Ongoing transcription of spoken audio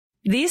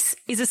This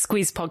is a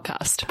Squiz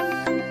podcast.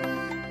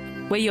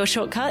 We're your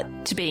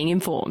shortcut to being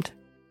informed.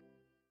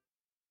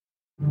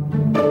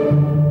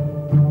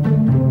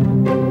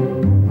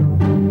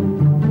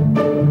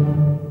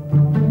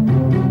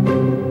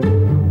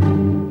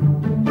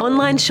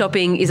 Online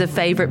shopping is a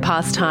favourite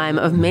pastime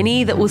of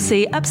many that will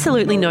see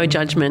absolutely no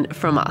judgment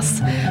from us.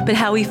 But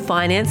how we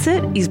finance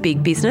it is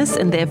big business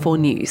and therefore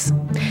news.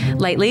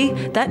 Lately,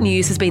 that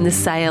news has been the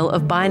sale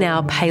of buy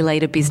now, pay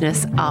later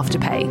business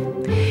Afterpay.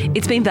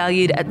 It's been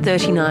valued at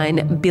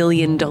 $39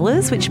 billion,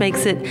 which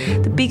makes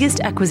it the biggest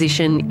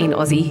acquisition in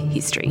Aussie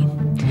history.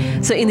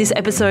 So in this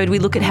episode, we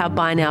look at how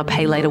buy now,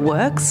 pay later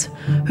works,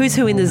 who's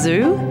who in the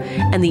zoo,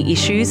 and the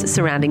issues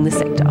surrounding the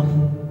sector.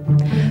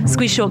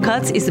 Squiz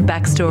Shortcuts is the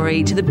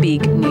backstory to the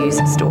big news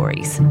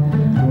stories.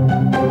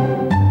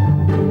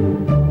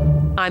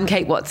 I'm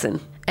Kate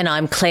Watson. And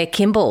I'm Claire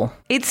Kimball.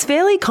 It's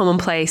fairly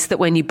commonplace that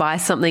when you buy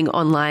something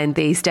online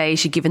these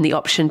days, you're given the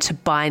option to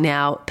buy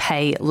now,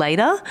 pay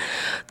later.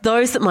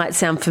 Those that might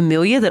sound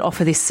familiar that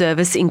offer this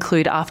service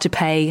include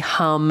Afterpay,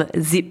 Humm,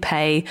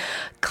 ZipPay,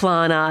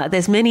 Klarna.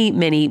 There's many,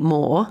 many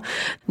more.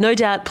 No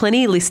doubt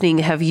plenty listening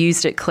have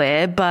used it,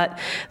 Claire, but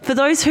for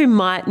those who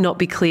might not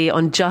be clear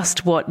on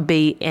just what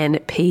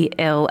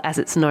BNPL, as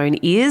it's known,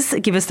 is,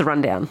 give us the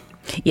rundown.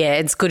 Yeah,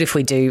 it's good if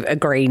we do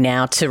agree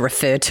now to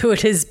refer to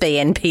it as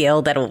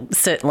BNPL. That'll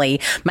certainly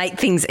make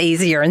things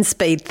easier and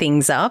speed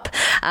things up.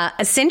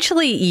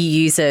 Essentially,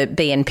 you use a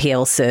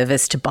BNPL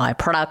service to buy a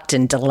product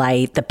and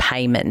delay the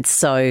payment.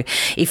 So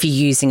if you're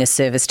using a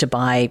service to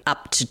buy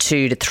up to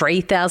 $2,000 to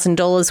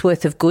 $3,000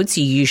 worth of goods,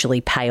 you usually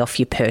pay off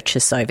your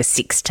purchase over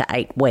 6 to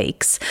 8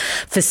 weeks.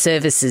 For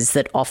services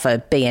that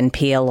offer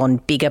BNPL on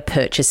bigger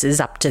purchases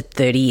up to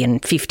 $30,000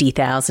 and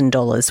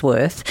 $50,000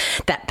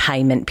 worth, that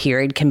payment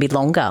period can be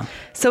longer.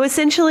 So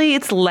essentially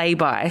it's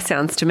lay-by,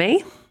 sounds to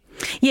me.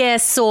 Yeah,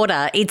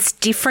 sorta. It's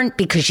different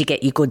because you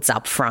get your goods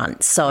up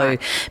front. So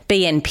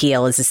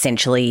BNPL is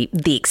essentially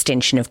the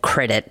extension of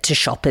credit to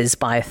shoppers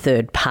by a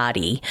third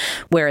party,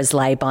 whereas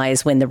lay-by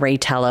is when the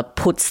retailer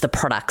puts the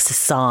products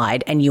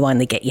aside and you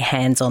only get your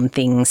hands on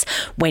things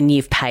when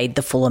you've paid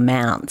the full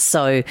amount.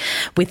 So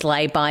with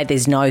lay-by,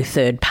 there's no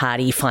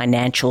third-party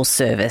financial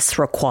service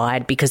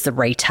required because the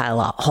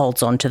retailer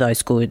holds on to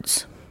those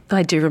goods.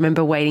 I do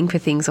remember waiting for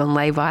things on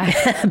lay-by.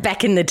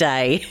 Back in the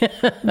day.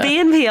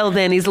 BNPL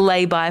then is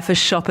lay-by for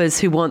shoppers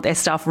who want their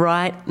stuff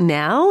right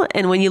now.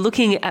 And when you're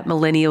looking at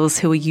millennials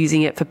who are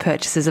using it for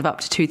purchases of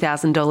up to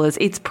 $2,000,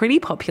 it's pretty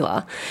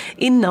popular.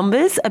 In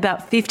numbers,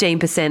 about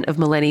 15% of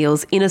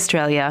millennials in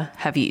Australia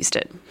have used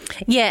it.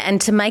 Yeah, and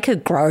to make a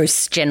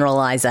gross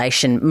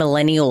generalisation,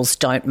 millennials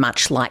don't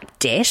much like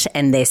debt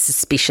and they're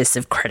suspicious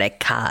of credit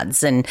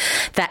cards. And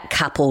that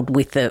coupled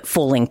with the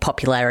falling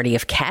popularity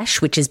of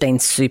cash, which has been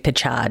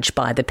supercharged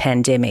by the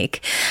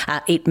pandemic,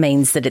 it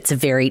means that it's a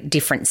very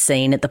different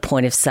scene at the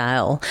point of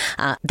sale.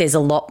 There's a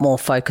lot more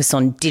focus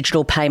on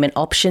digital payment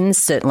options,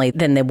 certainly,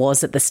 than there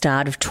was at the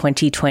start of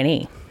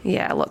 2020.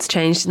 Yeah, lots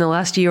changed in the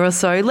last year or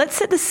so. Let's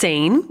set the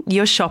scene.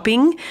 You're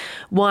shopping,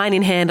 wine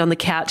in hand on the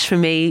couch for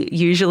me,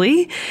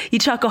 usually. You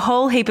chuck a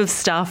whole heap of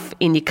stuff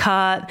in your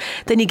cart.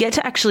 Then you get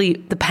to actually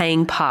the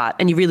paying part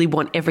and you really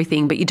want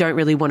everything, but you don't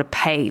really want to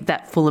pay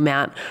that full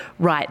amount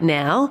right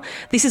now.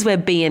 This is where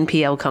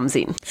BNPL comes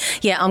in.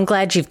 Yeah, I'm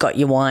glad you've got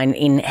your wine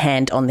in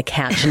hand on the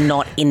couch and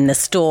not in the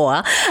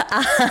store.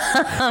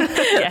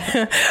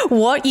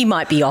 What you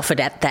might be offered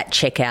at that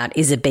checkout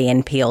is a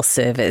BNPL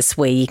service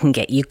where you can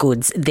get your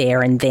goods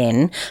there and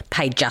then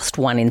pay just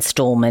one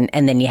instalment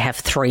and then you have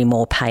 3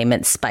 more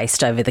payments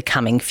spaced over the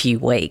coming few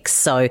weeks.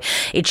 So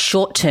it's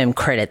short-term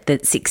credit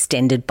that's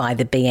extended by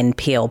the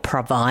BNPL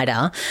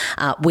provider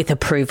with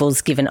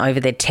approvals given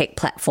over their tech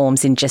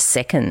platforms in just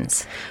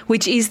seconds.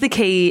 Which is the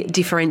key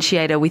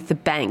differentiator with the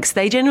banks.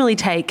 They generally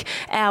take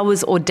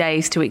hours or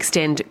days to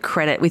extend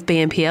credit. With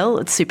BNPL,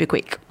 it's super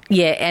quick.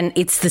 Yeah, and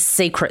it's the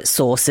secret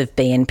source of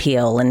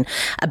BNPL and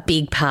a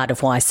big part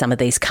of why some of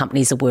these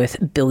companies are worth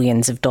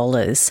billions of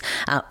dollars.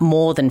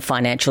 More than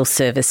financial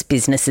service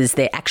businesses,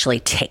 they're actually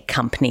tech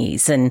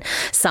companies, and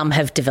some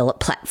have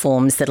developed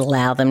platforms that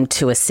allow them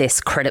to assess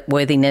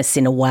creditworthiness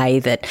in a way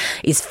that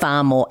is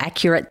far more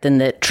accurate than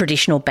the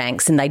traditional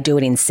banks, and they do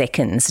it in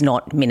seconds,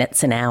 not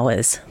minutes and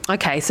hours.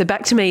 Okay, so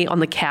back to me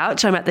on the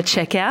couch. I'm at the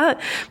checkout,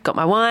 got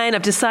my wine,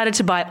 I've decided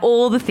to buy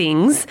all the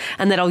things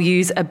and that I'll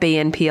use a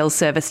BNPL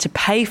service to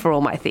pay for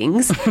all my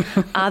things.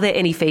 Are there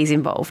any fees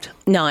involved?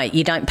 No,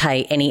 you don't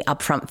pay any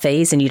upfront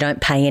fees and you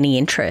don't pay any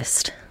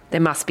interest.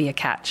 There must be a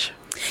catch.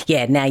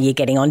 Yeah, now you're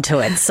getting onto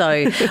it.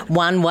 So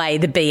one way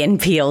the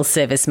BNPL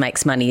service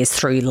makes money is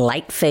through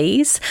late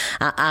fees.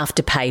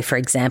 Afterpay, for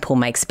example,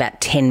 makes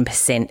about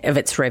 10% of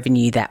its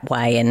revenue that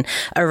way. And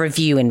a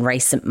review in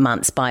recent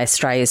months by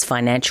Australia's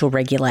financial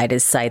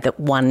regulators say that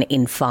 1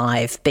 in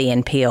 5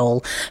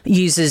 BNPL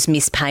users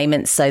miss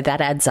payments, so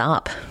that adds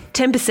up.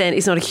 10%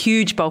 is not a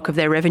huge bulk of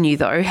their revenue,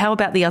 though. How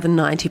about the other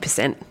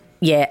 90%?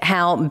 Yeah,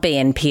 how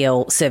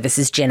BNPL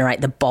services generate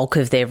the bulk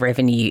of their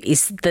revenue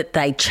is that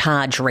they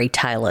charge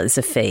retailers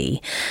a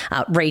fee.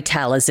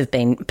 Retailers have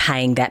been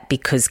paying that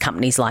because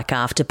companies like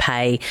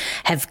Afterpay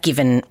have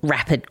given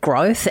rapid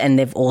growth and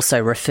they've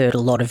also referred a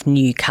lot of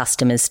new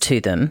customers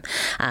to them.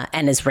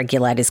 And as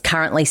regulators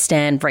currently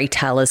stand,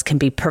 retailers can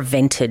be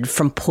prevented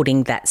from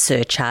putting that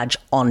surcharge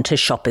onto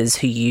shoppers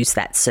who use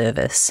that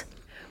service.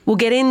 We'll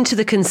get into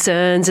the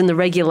concerns and the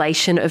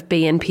regulation of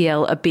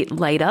BNPL a bit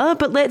later,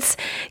 but let's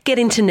get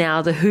into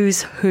now the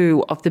who's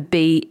who of the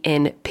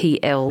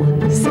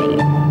BNPL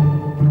scene.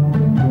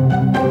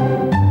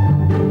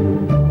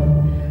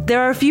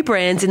 There are a few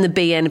brands in the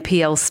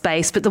BNPL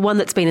space, but the one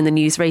that's been in the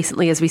news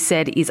recently, as we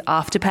said, is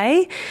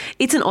Afterpay.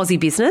 It's an Aussie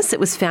business. It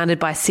was founded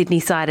by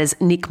Sydney-siders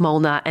Nick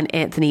Molnar and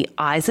Anthony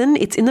Eisen.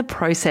 It's in the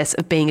process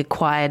of being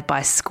acquired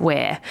by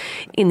Square.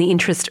 In the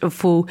interest of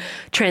full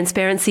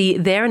transparency,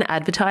 they're an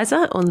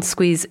advertiser on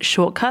Squiz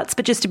Shortcuts,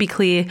 but just to be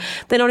clear,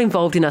 they're not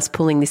involved in us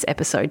pulling this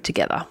episode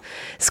together.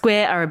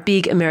 Square are a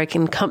big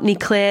American company,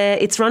 Claire.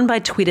 It's run by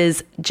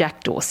Twitter's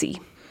Jack Dorsey.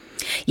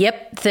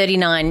 Yep,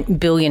 $39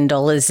 billion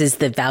is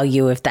the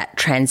value of that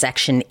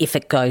transaction if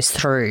it goes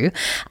through.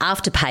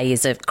 Afterpay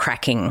is a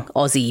cracking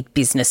Aussie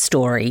business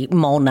story.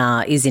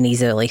 Molnar is in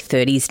his early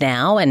 30s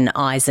now and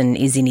Eisen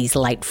is in his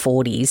late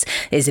 40s.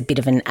 There's a bit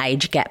of an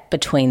age gap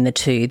between the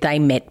two. They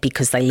met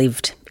because they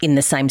lived in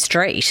the same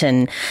street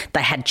and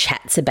they had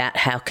chats about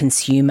how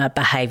consumer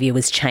behaviour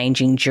was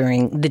changing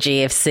during the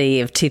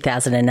GFC of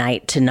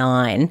 2008 to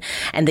 9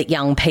 and that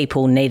young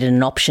people needed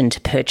an option to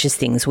purchase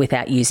things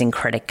without using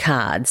credit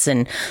cards.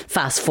 And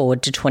fast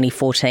forward to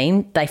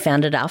 2014, they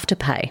founded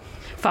Afterpay.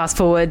 Fast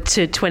forward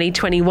to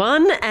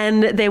 2021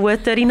 and they're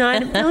worth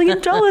 $39 million,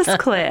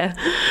 Claire.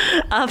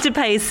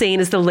 Afterpay is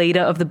seen as the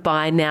leader of the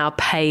buy now,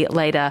 pay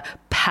later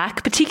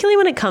pack, particularly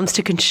when it comes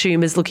to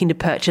consumers looking to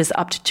purchase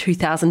up to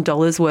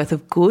 $2,000 worth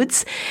of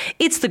goods.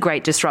 It's the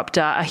great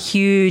disruptor, a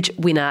huge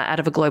winner out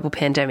of a global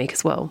pandemic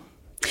as well.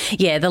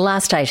 Yeah, the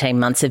last 18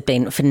 months have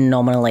been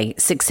phenomenally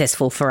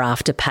successful for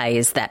Afterpay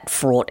as that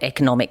fraught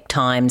economic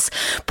times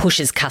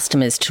pushes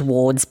customers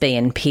towards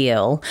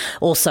BNPL.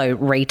 Also,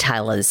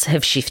 retailers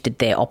have shifted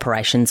their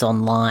operations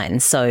online.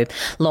 So,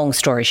 long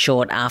story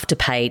short,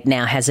 Afterpay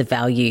now has a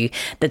value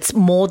that's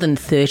more than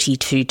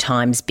 32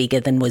 times bigger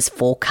than was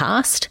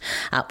forecast,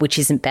 which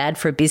isn't bad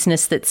for a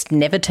business that's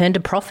never turned a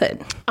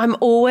profit. I'm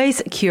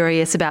always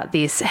curious about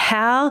this.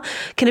 How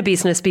can a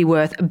business be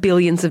worth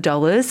billions of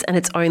dollars and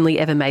it's only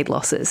ever made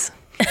losses?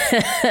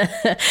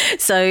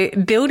 So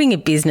building a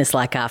business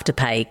like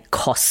Afterpay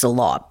costs a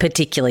lot,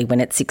 particularly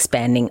when it's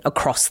expanding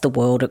across the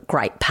world at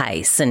great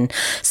pace. And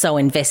so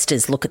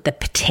investors look at the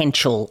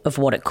potential of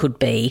what it could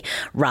be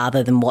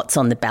rather than what's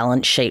on the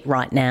balance sheet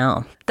right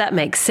now. That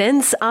makes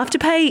sense.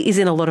 Afterpay is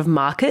in a lot of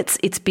markets.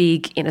 It's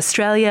big in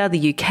Australia,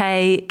 the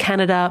UK,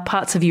 Canada,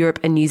 parts of Europe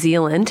and New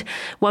Zealand.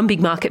 One big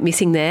market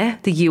missing there,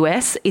 the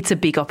US. It's a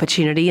big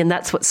opportunity and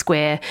that's what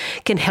Square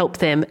can help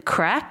them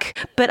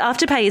crack. But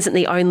Afterpay isn't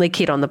the only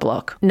kid on the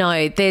block.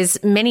 No,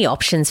 there's many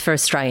options for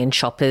Australian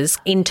shoppers.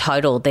 In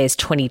total, there's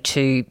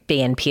 22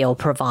 BNPL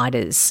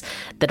providers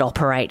that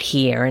operate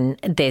here and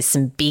there's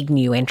some big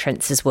new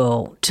entrants as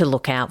well to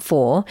look out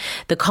for.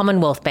 The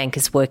Commonwealth Bank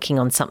is working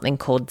on something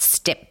called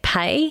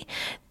StepPay.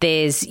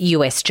 There's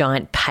US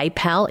giant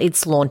PayPal.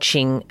 It's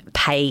launching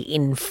Pay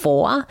in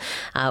 4,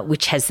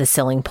 which has the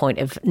selling point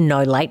of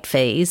no late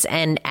fees.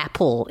 And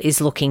Apple is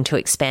looking to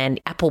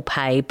expand Apple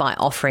Pay by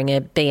offering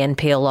a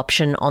BNPL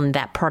option on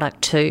that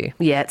product too.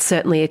 Yeah, it's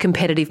certainly a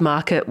competitive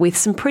market with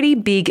some pretty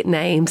big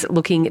names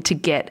looking to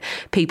get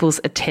people's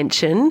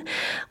attention.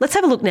 Let's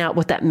have a look now at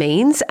what that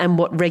means and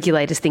what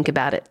regulators think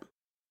about it.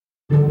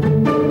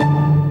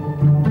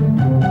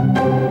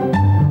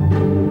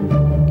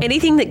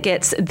 Anything that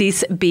gets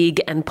this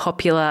big and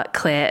popular,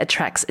 Claire,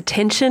 attracts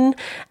attention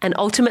and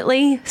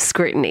ultimately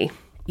scrutiny.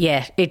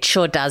 Yeah, it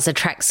sure does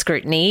attract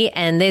scrutiny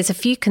and there's a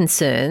few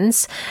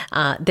concerns.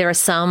 There are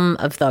some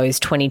of those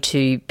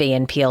 22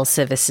 BNPL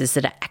services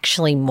that are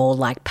actually more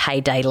like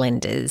payday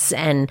lenders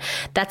and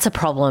that's a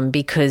problem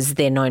because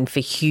they're known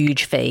for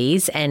huge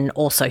fees and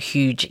also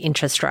huge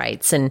interest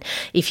rates. And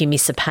if you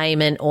miss a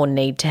payment or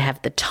need to have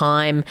the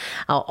time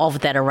of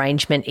that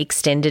arrangement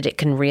extended, it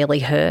can really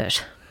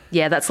hurt.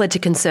 Yeah, that's led to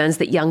concerns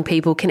that young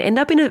people can end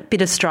up in a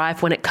bit of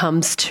strife when it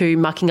comes to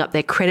mucking up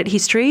their credit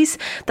histories.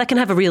 That can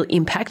have a real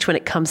impact when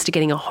it comes to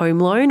getting a home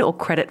loan or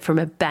credit from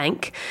a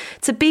bank.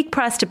 It's a big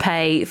price to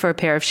pay for a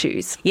pair of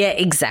shoes. Yeah,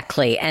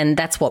 exactly. And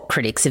that's what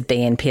critics of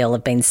BNPL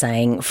have been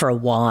saying for a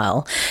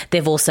while.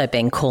 They've also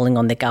been calling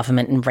on the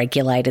government and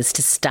regulators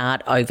to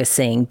start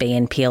overseeing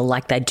BNPL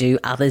like they do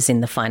others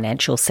in the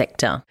financial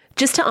sector.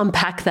 Just to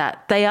unpack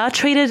that, they are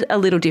treated a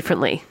little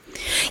differently.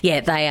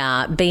 Yeah, they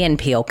are.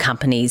 BNPL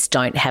companies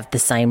don't have the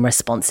same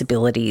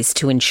responsibilities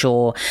to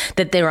ensure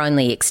that they're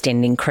only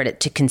extending credit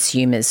to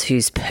consumers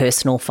whose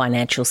personal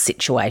financial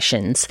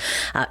situations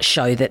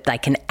show that they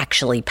can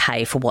actually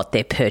pay for what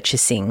they're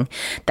purchasing.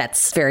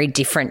 That's very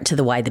different to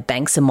the way the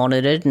banks are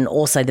monitored, and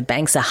also the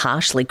banks are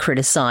harshly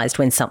criticised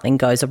when something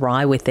goes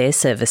awry with their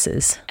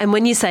services. And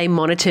when you say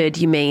monitored,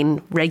 you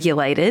mean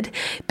regulated.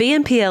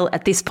 BNPL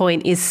at this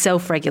point is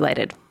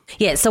self-regulated.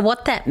 Yeah, so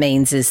what that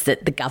means is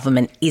that the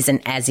government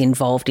isn't as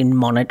involved in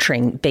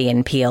monitoring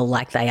BNPL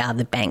like they are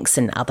the banks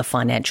and other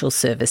financial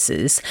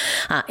services.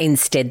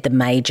 Instead, the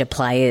major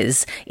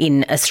players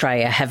in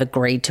Australia have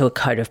agreed to a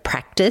code of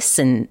practice,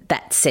 and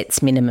that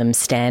sets minimum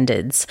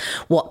standards.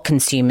 What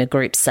consumer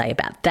groups say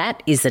about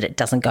that is that it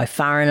doesn't go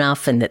far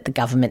enough and that the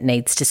government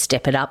needs to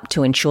step it up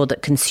to ensure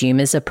that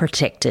consumers are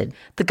protected.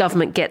 The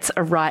government gets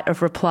a right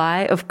of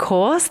reply, of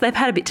course. They've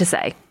had a bit to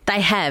say.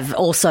 They have.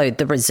 Also,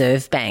 the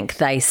Reserve Bank,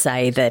 they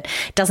say that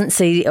it doesn't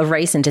see a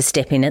reason to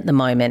step in at the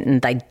moment,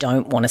 and they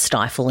don't want to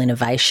stifle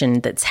innovation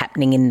that's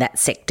happening in that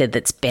sector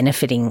that's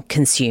benefiting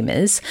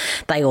consumers.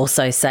 They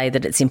also say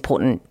that it's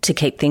important to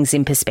keep things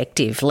in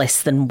perspective.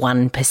 Less than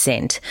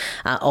 1%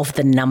 of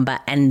the number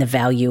and the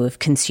value of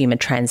consumer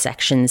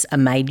transactions are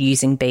made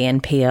using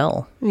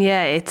BNPL.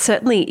 Yeah, it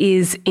certainly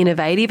is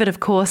innovative, and of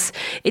course,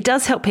 it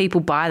does help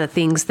people buy the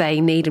things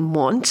they need and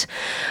want.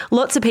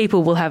 Lots of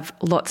people will have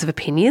lots of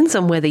opinions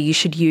on whether you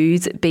should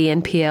use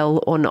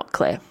BNPL or not,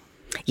 Claire.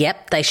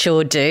 Yep, they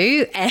sure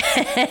do.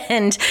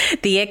 And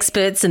the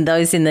experts and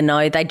those in the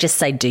know, they just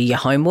say do your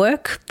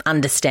homework,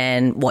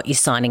 understand what you're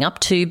signing up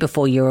to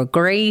before you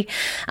agree.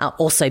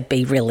 Also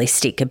be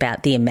realistic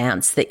about the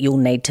amounts that you'll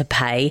need to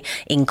pay,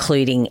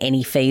 including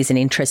any fees and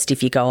interest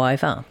if you go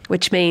over.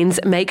 Which means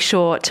make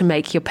sure to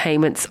make your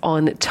payments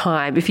on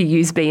time if you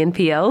use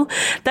BNPL.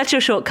 That's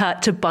your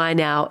shortcut to buy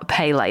now,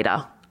 pay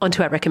later. On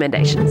to our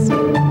recommendations.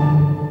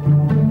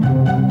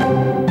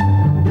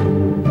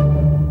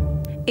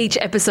 Each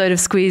episode of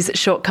Squiz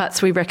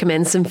Shortcuts, we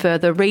recommend some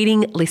further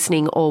reading,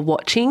 listening or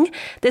watching.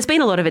 There's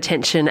been a lot of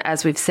attention,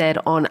 as we've said,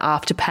 on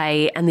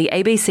Afterpay, and the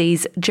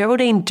ABC's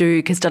Geraldine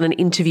Doogue has done an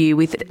interview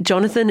with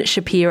Jonathan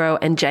Shapiro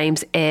and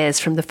James Ayres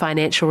from the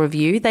Financial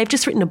Review. They've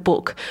just written a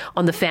book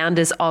on the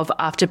founders of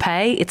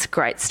Afterpay. It's a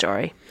great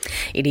story.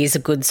 It is a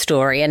good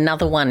story.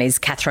 Another one is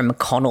Catherine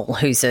McConnell,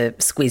 who's a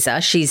squizzer.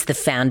 She's the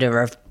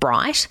founder of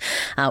Bright,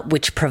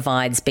 which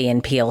provides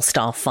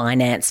BNPL-style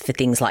finance for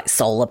things like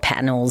solar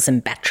panels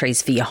and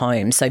batteries for your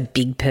home, so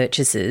big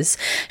purchases.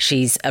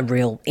 She's a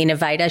real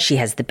innovator. She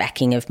has the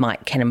backing of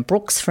Mike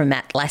Cannon-Brookes from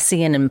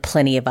Atlassian and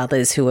plenty of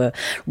others who are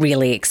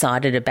really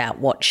excited about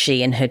what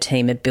she and her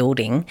team are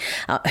building.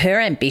 Her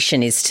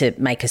ambition is to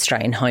make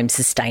Australian homes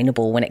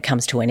sustainable when it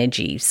comes to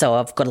energy, so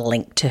I've got a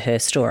link to her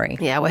story.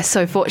 Yeah, we're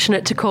so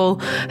fortunate to call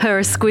her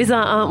a squizzer,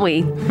 aren't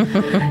we?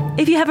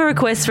 If you have a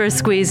request for a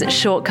Squiz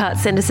shortcut,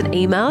 send us an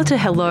email to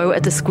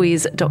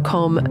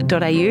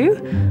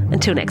hello@thesquiz.com.au.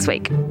 Until next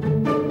week.